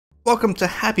Welcome to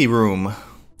Happy Room,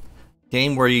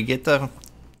 game where you get to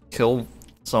kill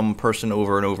some person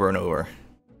over and over and over.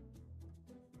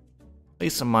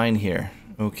 Place a mine here,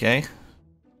 okay.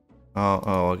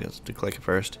 I guess to click it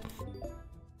first.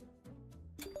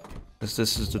 This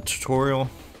is the tutorial.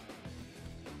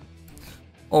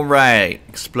 Alright,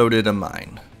 exploded a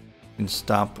mine. You can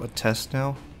stop a test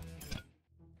now.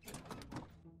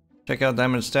 Check out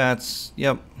damage stats.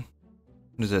 Yep.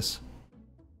 What is this?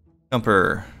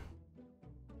 Jumper.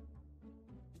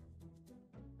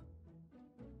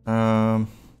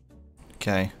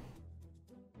 Okay.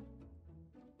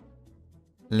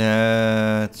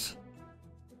 Let's...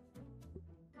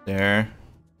 There.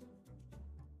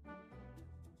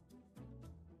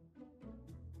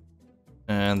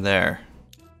 And there.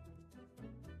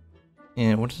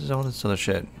 And what is all this other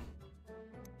shit?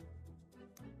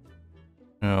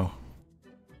 No.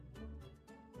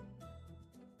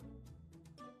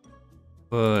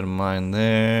 Put a mine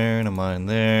there, and a mine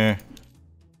there.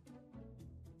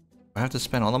 I have to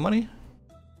spend all the money?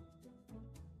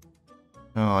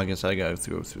 Oh, I guess I gotta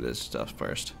go through this stuff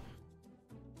first.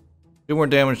 Do more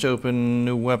damage to open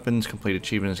new weapons, complete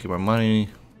achievements, get more money.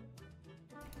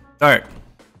 Alright.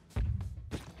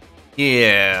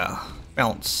 Yeah.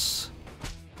 Bounce.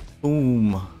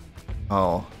 Boom.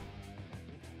 Oh.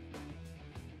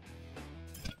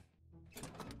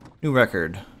 New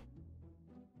record.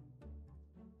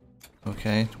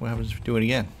 Okay, what happens if we do it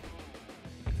again?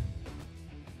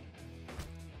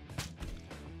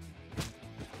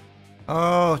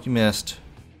 Oh, you missed.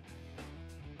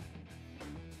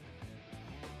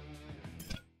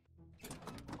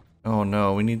 Oh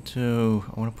no, we need to...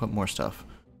 I want to put more stuff.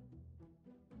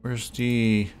 Where's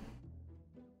the...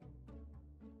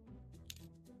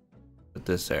 Put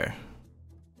this there.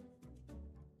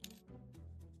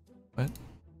 What?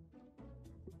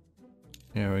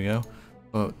 There we go.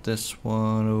 Put this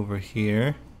one over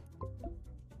here.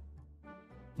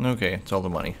 Okay, it's all the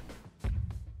money.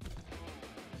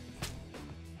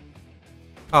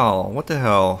 Oh, what the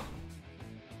hell?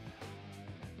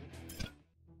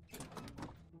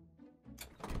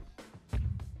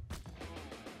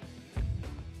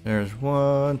 There's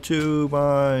 1, 2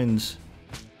 mines.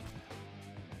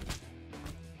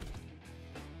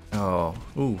 Oh,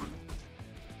 ooh.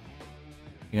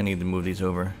 I need to move these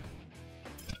over.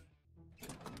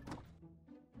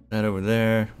 That over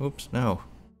there. Oops, no.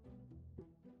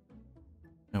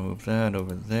 Now move that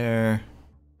over there.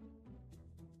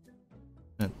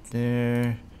 That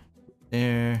there.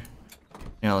 There.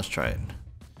 Now let's try it.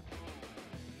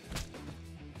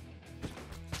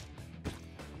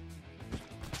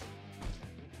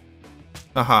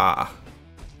 Aha!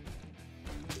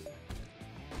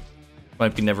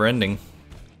 Might be never ending.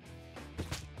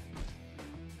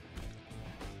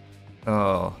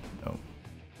 Oh, no.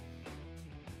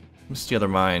 What's the other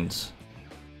mines?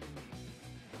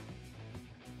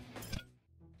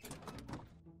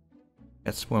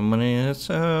 That's more money. Let's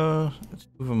move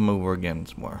them over again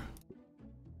some more.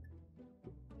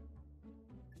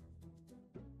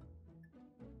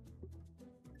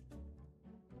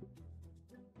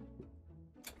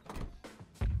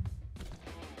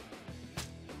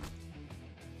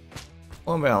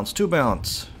 One bounce, 2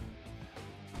 bounce.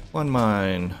 1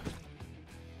 mine.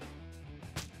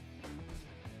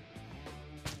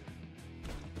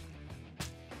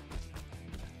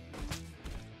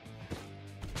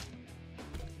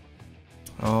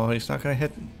 Oh, he's not gonna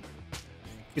hit.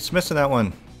 He's missing that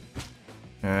one.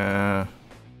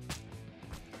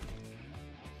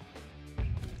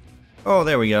 Oh,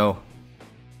 there we go.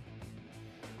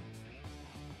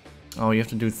 Oh, you have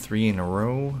to do 3 in a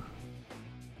row?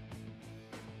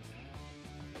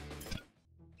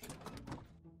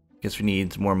 Guess we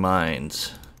need more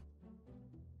mines.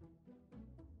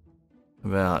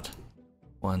 About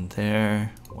 1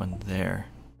 there, 1 there.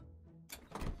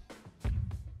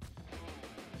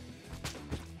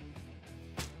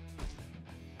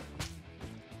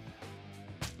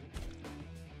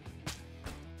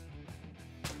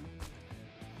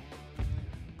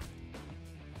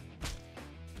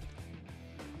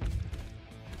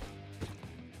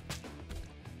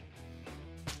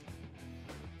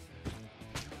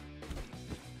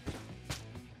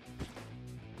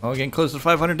 Oh, getting close to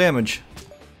 500 damage.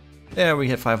 There, we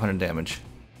hit 500 damage.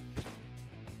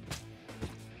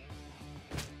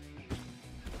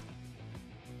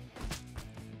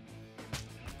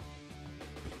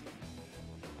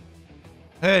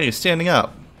 Hey, standing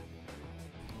up.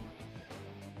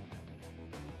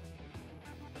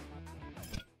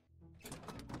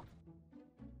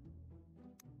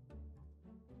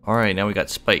 Alright, now we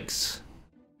got spikes.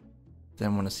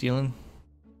 Then on the ceiling.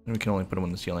 And we can only put them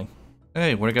on the ceiling.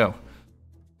 Hey, where'd it go?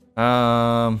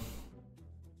 Yeah,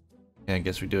 I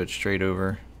guess we do it straight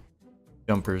over.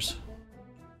 Jumpers.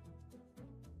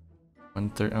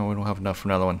 130. Oh, we don't have enough for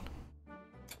another one.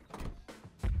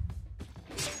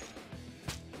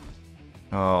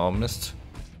 Oh, missed.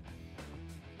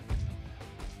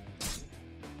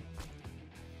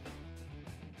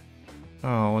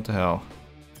 Oh, what the hell?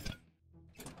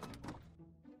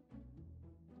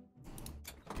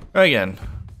 Try again.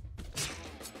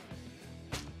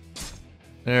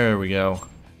 There we go.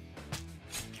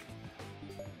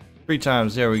 3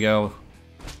 times, there we go.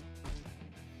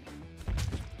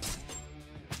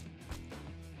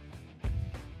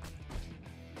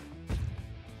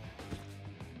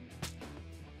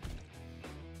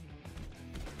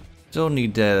 Still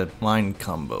need that line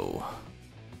combo.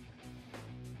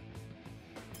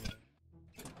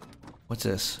 What's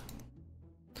this?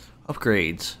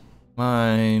 Upgrades.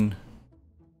 Mine.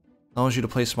 Allows you to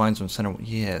place mines on center.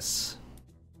 Yes.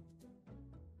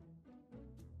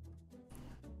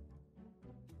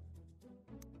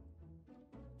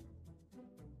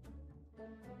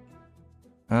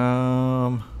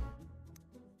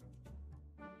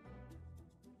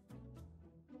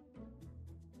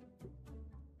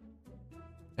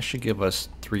 That should give us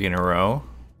 3 in a row.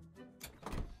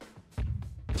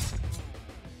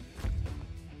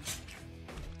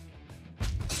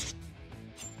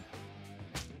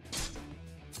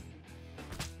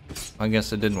 I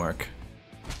guess it didn't work.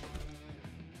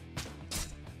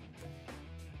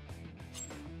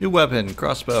 New weapon,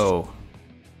 crossbow.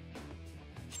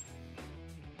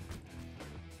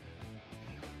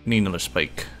 Need another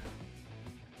spike.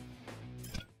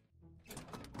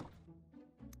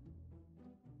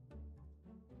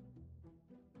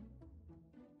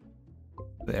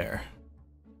 There.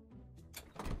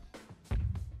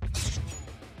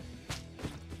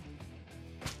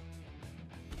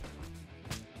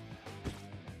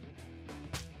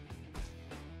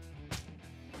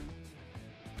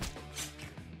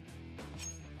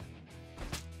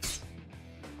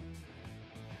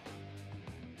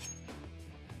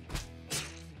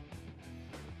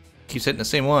 Keeps hitting the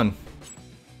same one.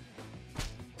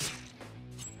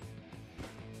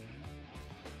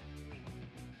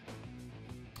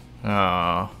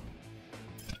 Oh,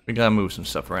 we gotta move some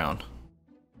stuff around.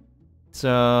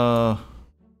 So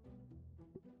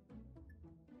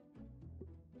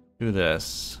do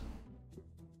this.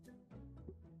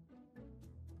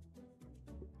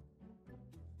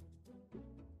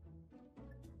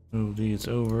 Move these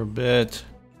over a bit.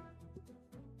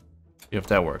 See if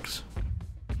that works.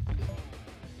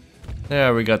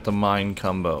 There, we got the mine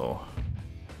combo.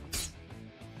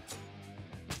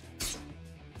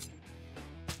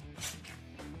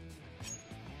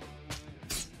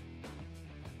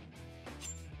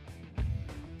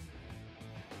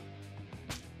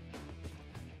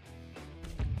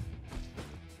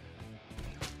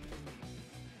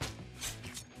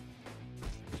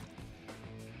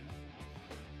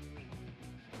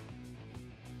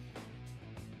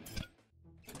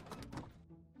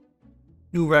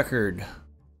 New record.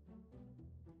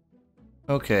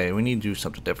 Okay, we need to do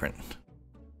something different.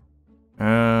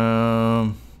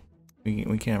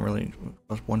 We can't really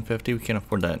plus 150. We can't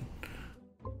afford that.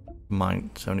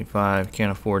 Mine 75.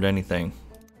 Can't afford anything.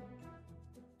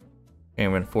 Can't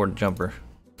even afford a jumper.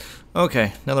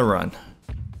 Okay, another run.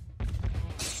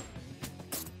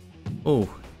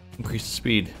 Oh, increase the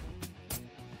speed.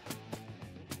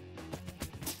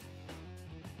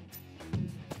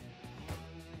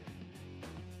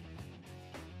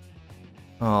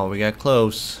 Oh, we got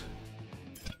close.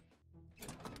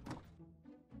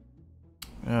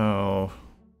 Oh.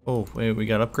 Oh, wait, we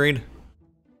got upgrade?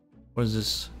 What is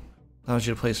this? Allows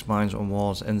you to place mines on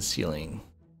walls and ceiling.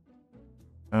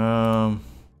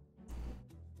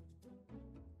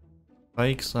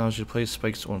 Spikes allows you to place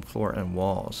spikes on floor and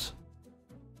walls.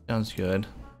 Sounds good.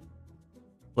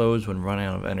 Flows when run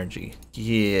out of energy.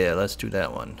 Yeah, let's do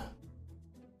that one.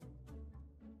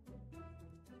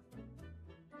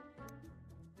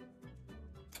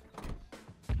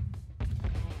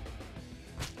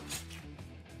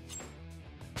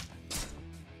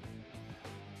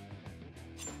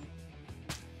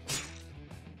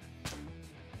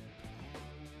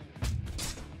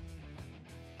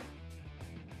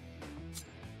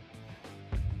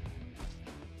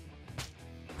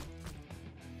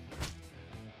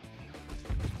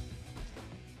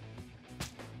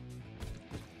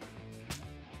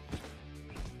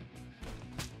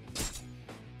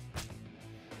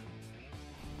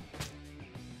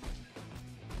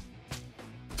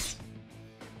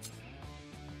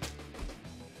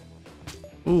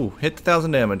 Ooh, hit the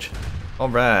 1,000 damage.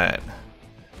 Alright.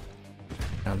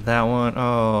 Now that one,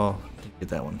 oh, didn't get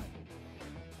that one.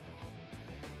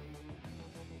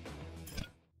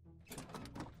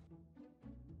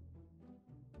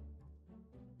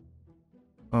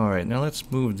 Alright, now let's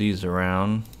move these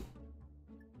around.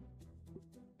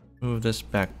 Move this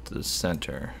back to the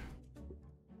center.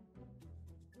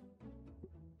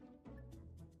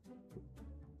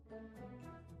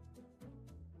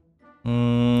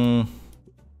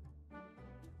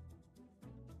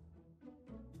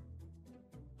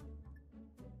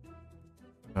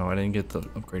 Oh, I didn't get the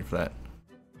upgrade for that.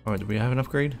 Oh, did we have an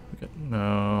upgrade?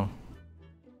 No.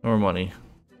 No more money.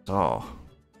 Oh.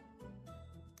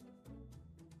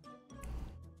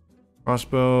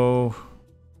 Crossbow.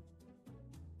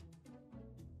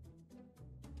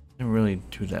 Didn't really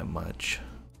do that much.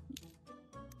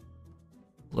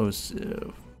 Low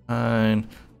sieve. Fine.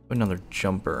 Another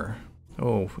jumper.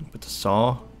 Oh, put the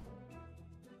saw.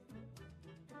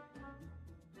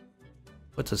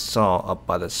 Put the saw up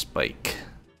by the spike.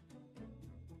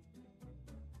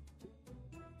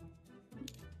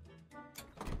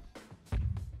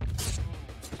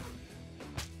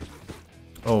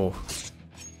 Oh.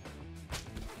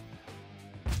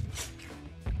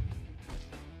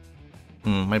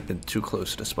 Might have been too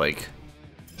close to the spike.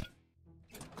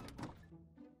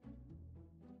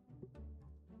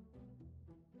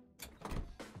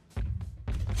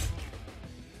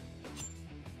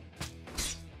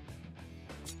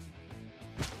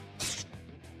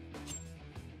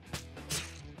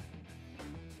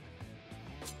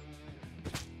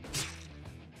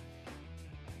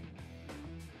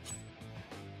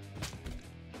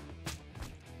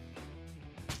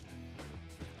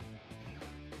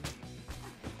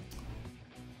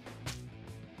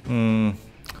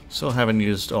 Still haven't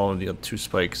used all of the other 2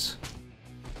 spikes.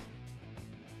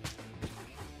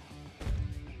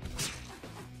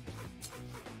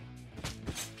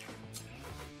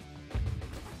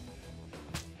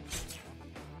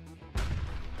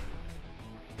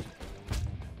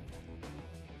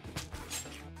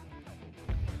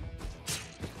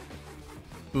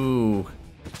 Ooh.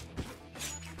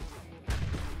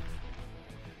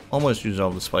 Almost used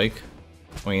all the spike.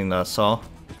 I mean, saw.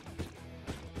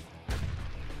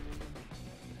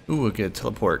 Ooh, we'll get a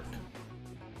teleport.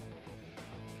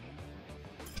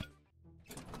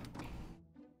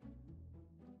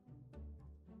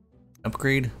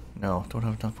 Upgrade? No, don't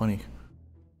have enough money.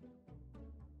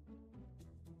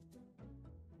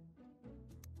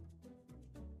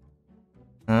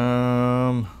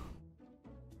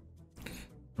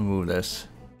 Remove this.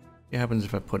 What happens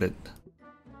if I put it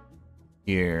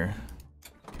here?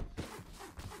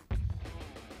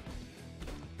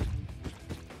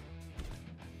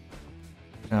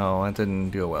 No, that didn't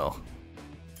do well.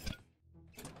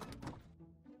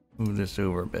 Move this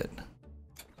over a bit.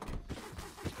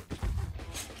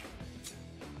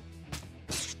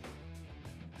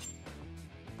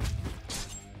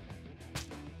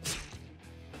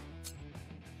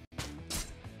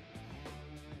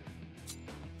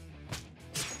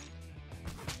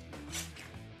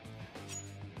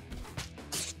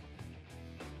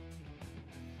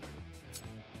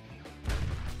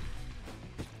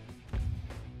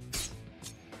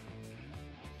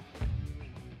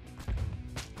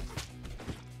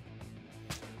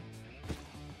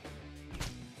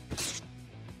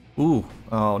 Ooh,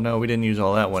 oh no, we didn't use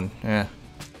all that one. Eh.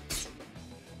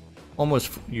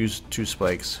 Almost used 2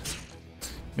 spikes.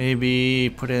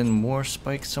 Maybe put in more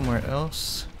spikes somewhere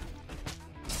else.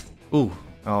 Ooh,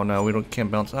 oh no, we can't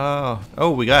bounce.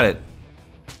 Oh, we got it.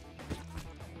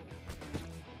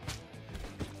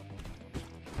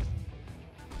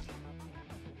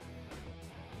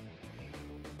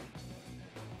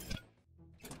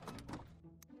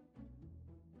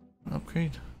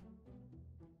 Upgrade.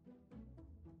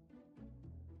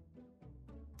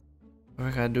 What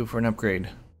do I gotta do for an upgrade?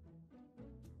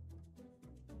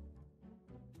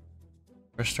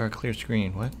 First start clear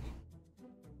screen. What?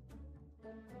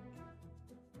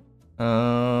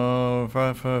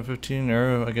 15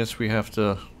 arrow. I guess we have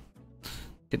to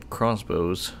get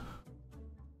crossbows.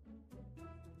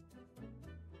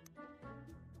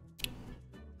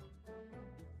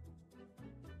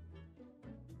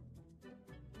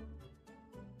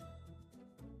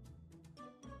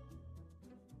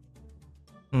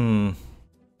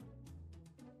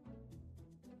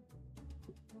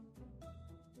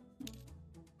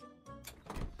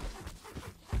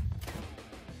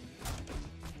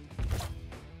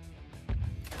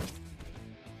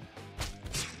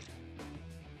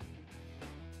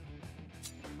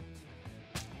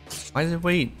 Why does it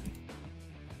wait?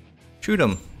 Shoot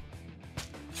him.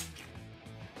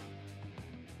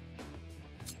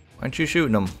 aren't you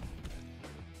shooting them?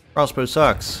 Crossbow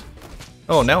sucks.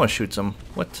 Oh, now it shoots them.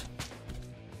 What?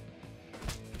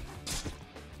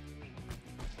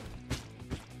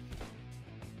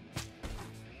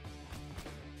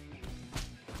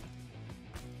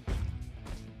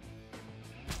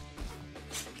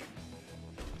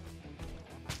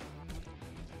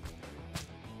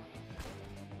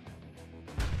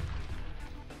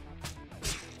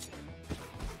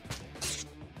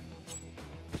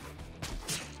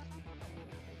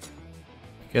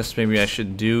 Guess maybe I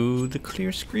should do the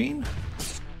clear screen?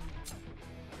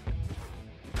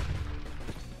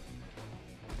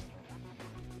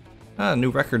 Ah,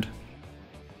 new record.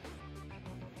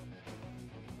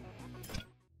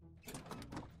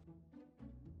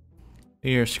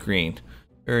 Clear screen. Is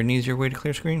there an easier way to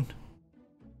clear screen?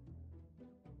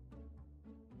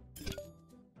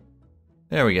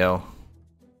 There we go.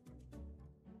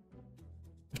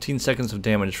 15 seconds of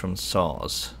damage from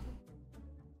saws.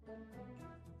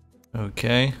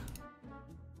 Okay.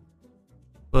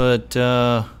 But,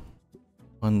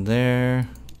 one there.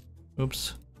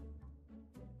 Oops.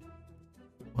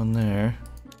 One there.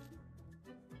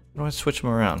 How do I switch them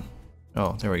around?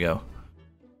 Oh, there we go.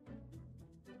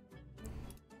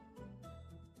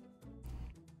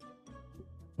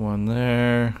 One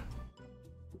there.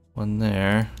 One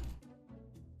there.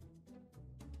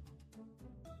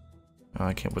 Oh,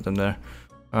 I can't put them there.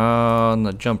 On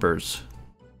the jumpers.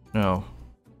 No.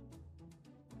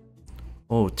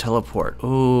 Oh, teleport.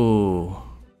 Ooh.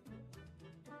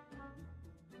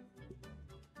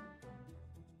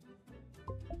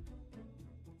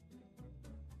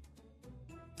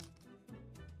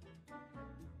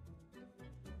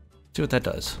 See what that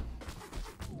does.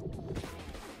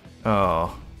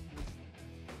 Oh.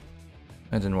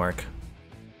 That didn't work.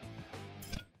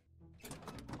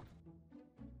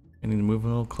 I need to move a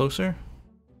little closer.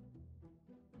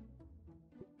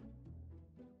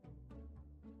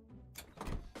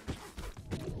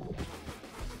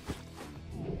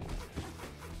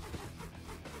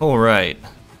 All right.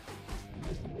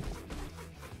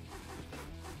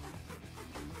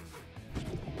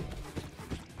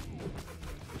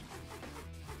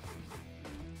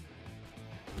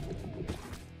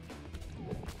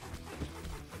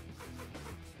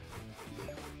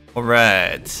 All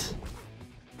right.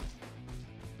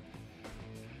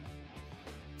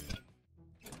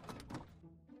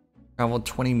 Travel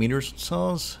 20 meters with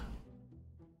saws.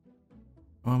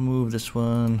 I'll move this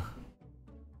one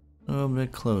a little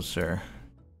bit closer.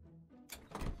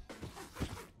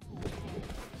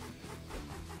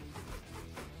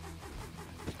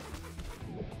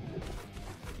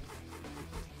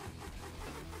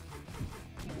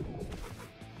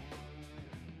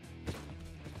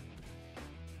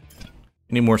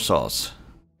 Need more saws.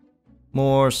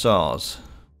 More saws.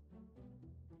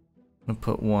 I'm gonna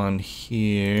put one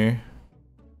here.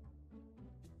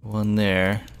 One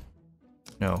there.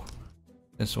 No.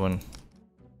 This one.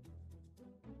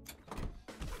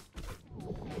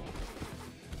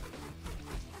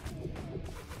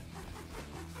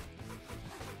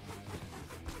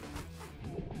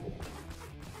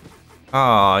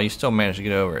 Ah, you still managed to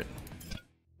get over it.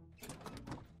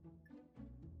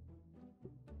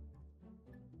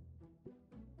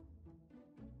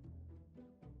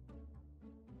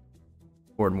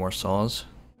 Board more saws.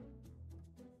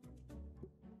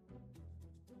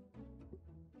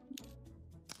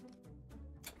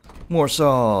 More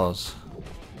saws.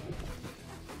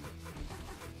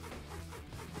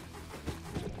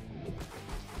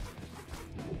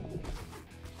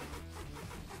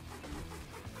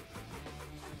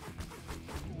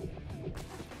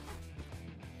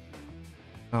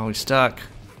 Oh, he's stuck.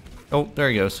 Oh, there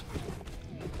he goes.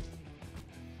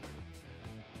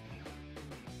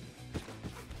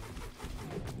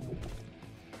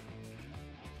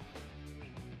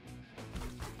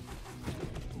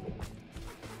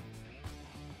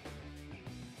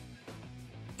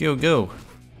 Go, go.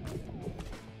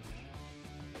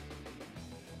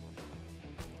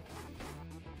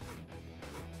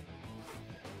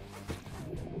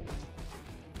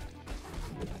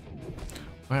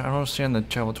 I don't understand the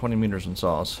travel 20 meters in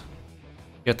saws.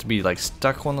 You have to be like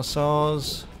stuck on the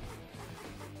saws.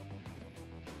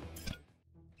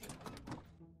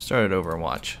 Start it over and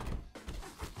watch.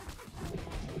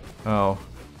 Oh.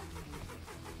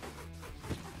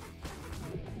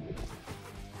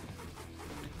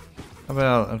 How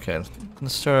about, okay,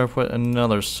 let's start with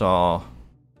another saw.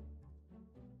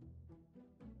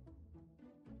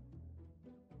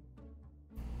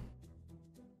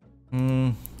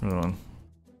 Hold on.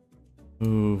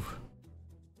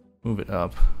 Move it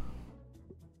up.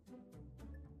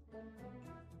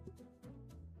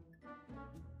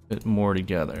 bit more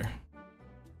together.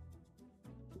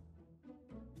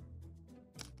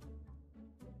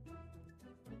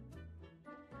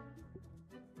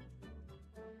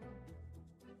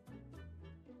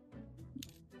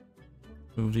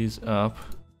 Move these up.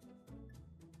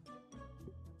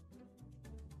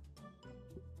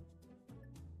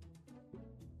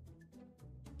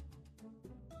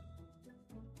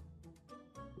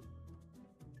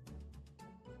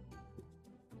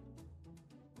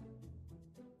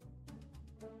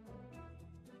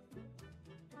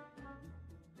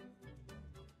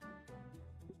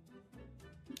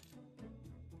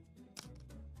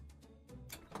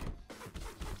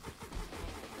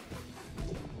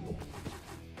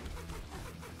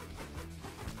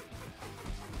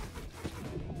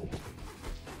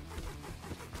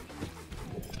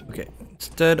 Okay,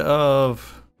 instead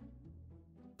of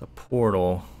the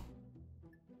portal,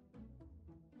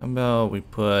 how about we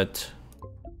put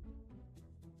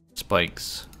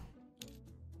spikes?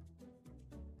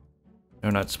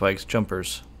 No, not spikes,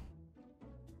 jumpers.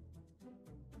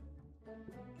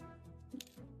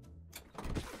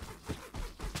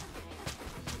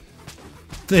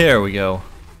 There we go.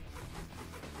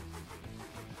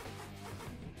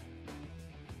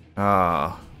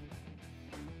 Ah.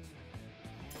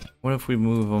 What if we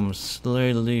move them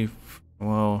slightly?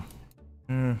 Well,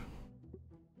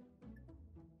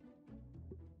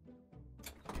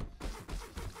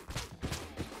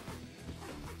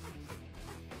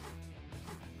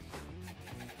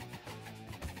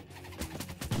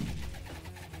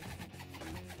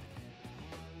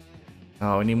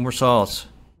 oh, we need more salts.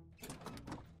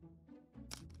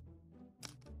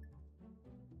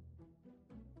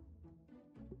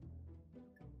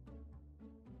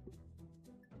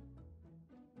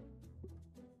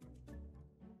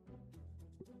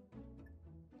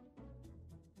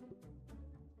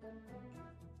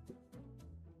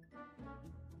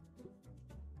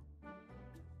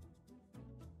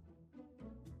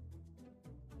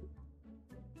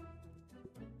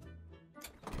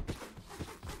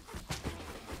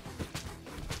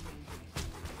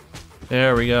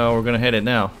 There we go, we're gonna hit it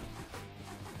now.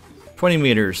 20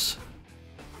 meters.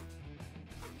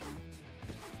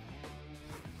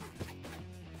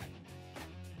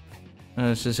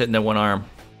 It's just hitting that one arm.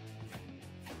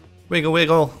 Wiggle,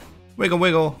 wiggle. Wiggle,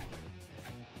 wiggle.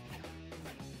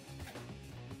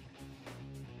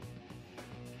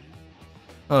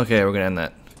 Okay, we're gonna end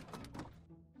that.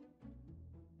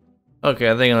 Okay,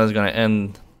 I think I was gonna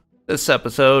end this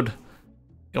episode.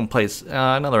 Gonna play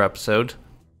another episode.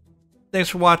 Thanks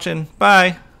for watching.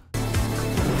 Bye.